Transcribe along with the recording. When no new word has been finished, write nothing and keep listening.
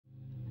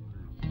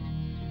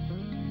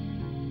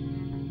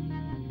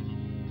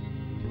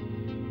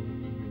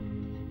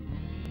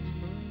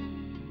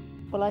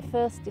Well, I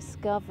first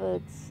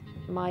discovered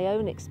my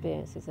own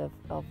experiences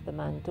of the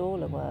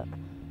Mandorla work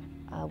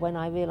when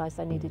I realised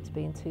I needed to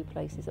be in two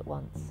places at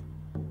once.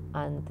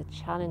 And the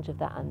challenge of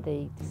that and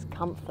the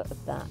discomfort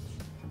of that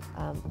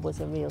was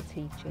a real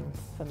teaching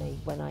for me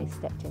when I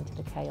stepped into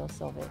the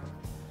chaos of it.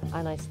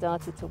 And I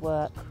started to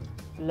work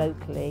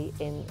locally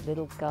in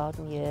little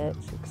garden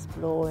yurts,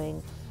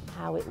 exploring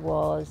how it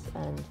was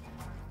and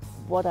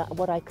what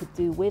I could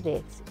do with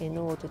it in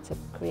order to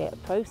create a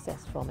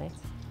process from it.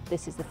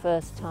 This is the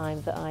first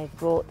time that I've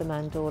brought the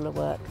Mandorla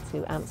work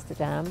to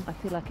Amsterdam. I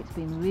feel like it's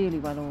been really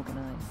well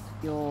organised.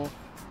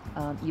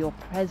 Your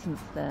presence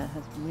there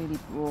has really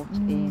brought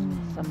in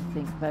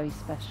something very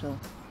special.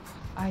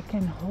 I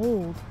can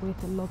hold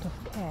with a lot of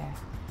care,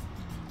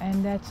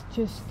 and that's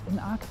just an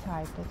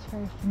archetype that's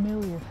very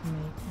familiar for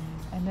me,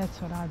 and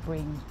that's what I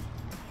bring,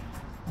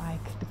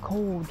 like the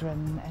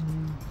cauldron,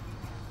 and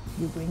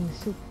you bring the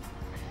soup.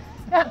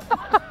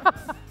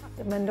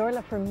 The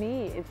Mandorla for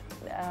me is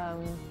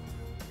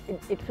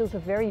it feels a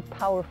very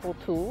powerful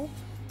tool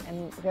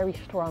and very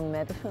strong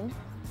medicine.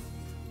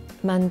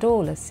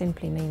 Mandorla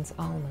simply means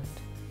almond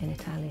in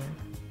Italian.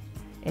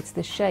 It's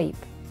the shape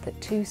that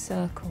two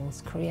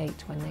circles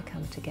create when they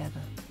come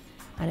together.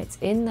 And it's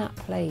in that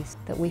place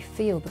that we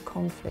feel the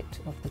conflict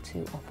of the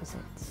two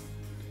opposites.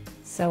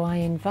 So I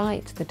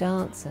invite the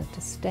dancer to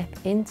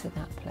step into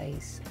that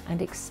place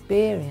and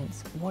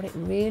experience what it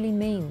really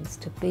means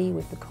to be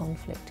with the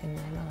conflict in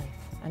their life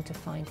and to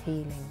find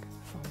healing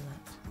from that.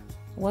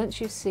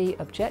 Once you see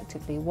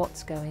objectively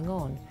what's going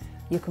on,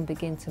 you can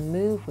begin to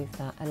move with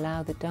that,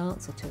 allow the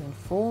dancer to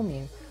inform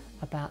you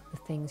about the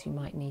things you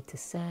might need to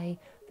say,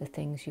 the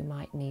things you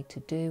might need to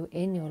do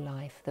in your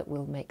life that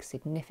will make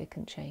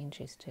significant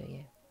changes to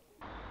you.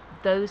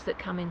 Those that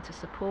come in to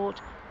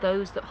support,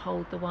 those that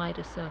hold the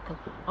wider circle,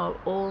 are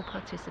all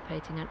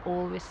participating and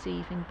all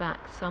receiving back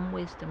some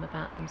wisdom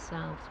about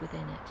themselves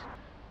within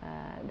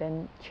it.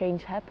 Then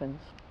change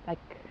happens, like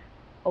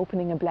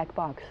opening a black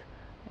box,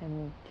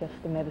 and just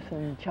the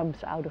medicine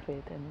jumps out of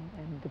it,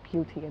 and the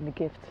beauty and the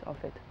gifts of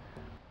it.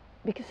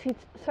 Because she's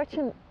such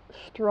a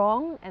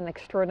strong and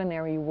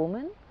extraordinary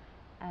woman,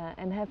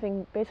 and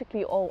having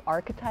basically all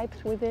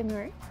archetypes within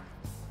her,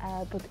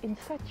 but in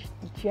such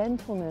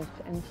gentleness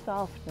and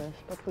softness,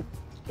 but with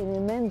an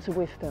immense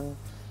wisdom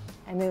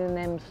and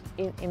an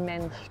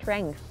immense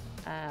strength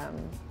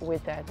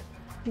with that.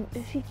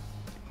 She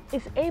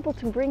is able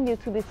to bring you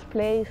to this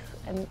place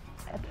and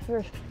at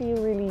first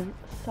feel really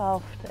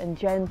soft and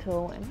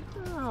gentle, and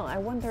oh, I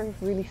wonder if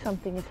really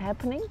something is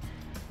happening,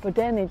 but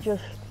then it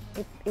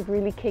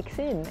really kicks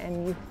in,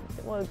 and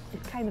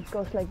it kind of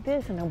goes like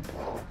this, and then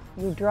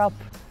you drop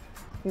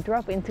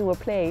into a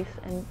place,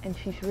 and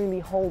she's really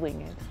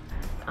holding it.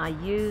 I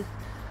use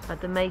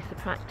the Mesa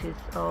practice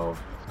of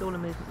school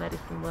and movement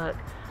medicine work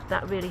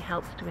that really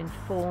helps to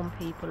inform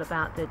people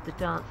about the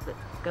dance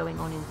that's going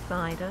on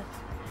inside us,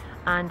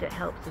 and it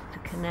helps us to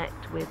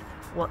connect with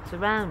what's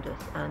around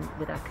us and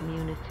with our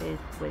communities,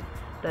 with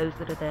those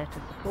that are there to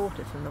support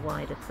us in the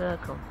wider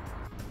circle.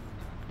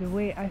 The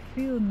way I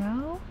feel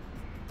now,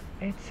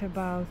 it's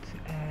about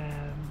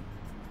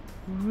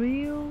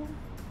real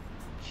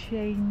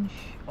change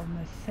on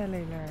a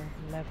cellular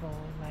level,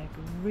 like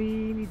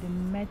really the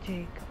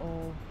magic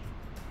of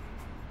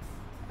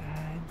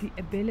the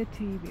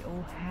ability we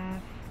all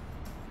have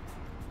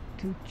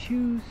to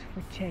choose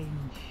for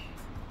change.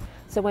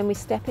 So when we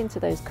step into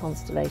those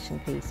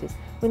constellation pieces,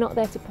 we're not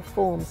there to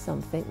perform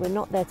something, we're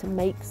not there to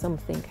make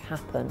something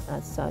happen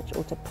as such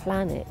or to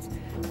plan it.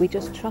 We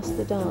just trust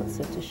the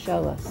dancer to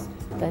show us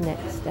the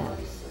next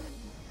steps.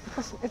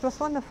 It was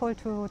wonderful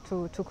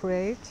to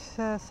create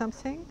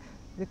something,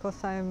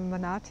 because I'm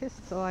an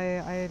artist, so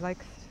I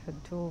like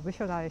to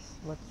visualize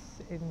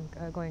what's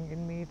going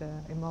in me, the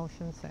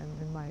emotions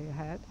and in my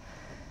head.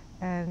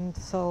 And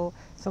so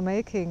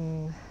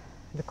making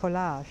the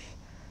collage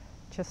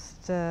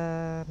just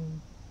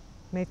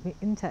made me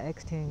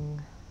interacting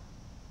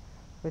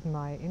with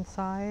my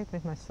inside,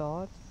 with my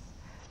thoughts.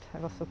 I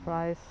was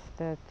surprised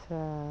that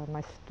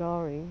my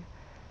story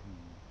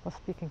was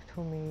speaking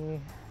to me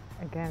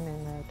again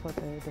in a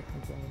totally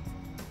different way.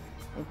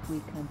 If we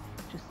can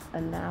just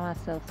allow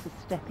ourselves to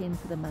step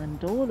into the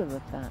Mandorla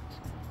of that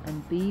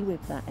and be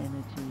with that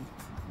energy,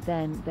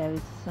 then there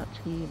is such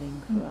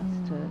healing for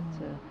us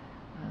to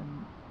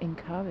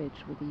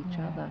encourage with each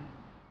other.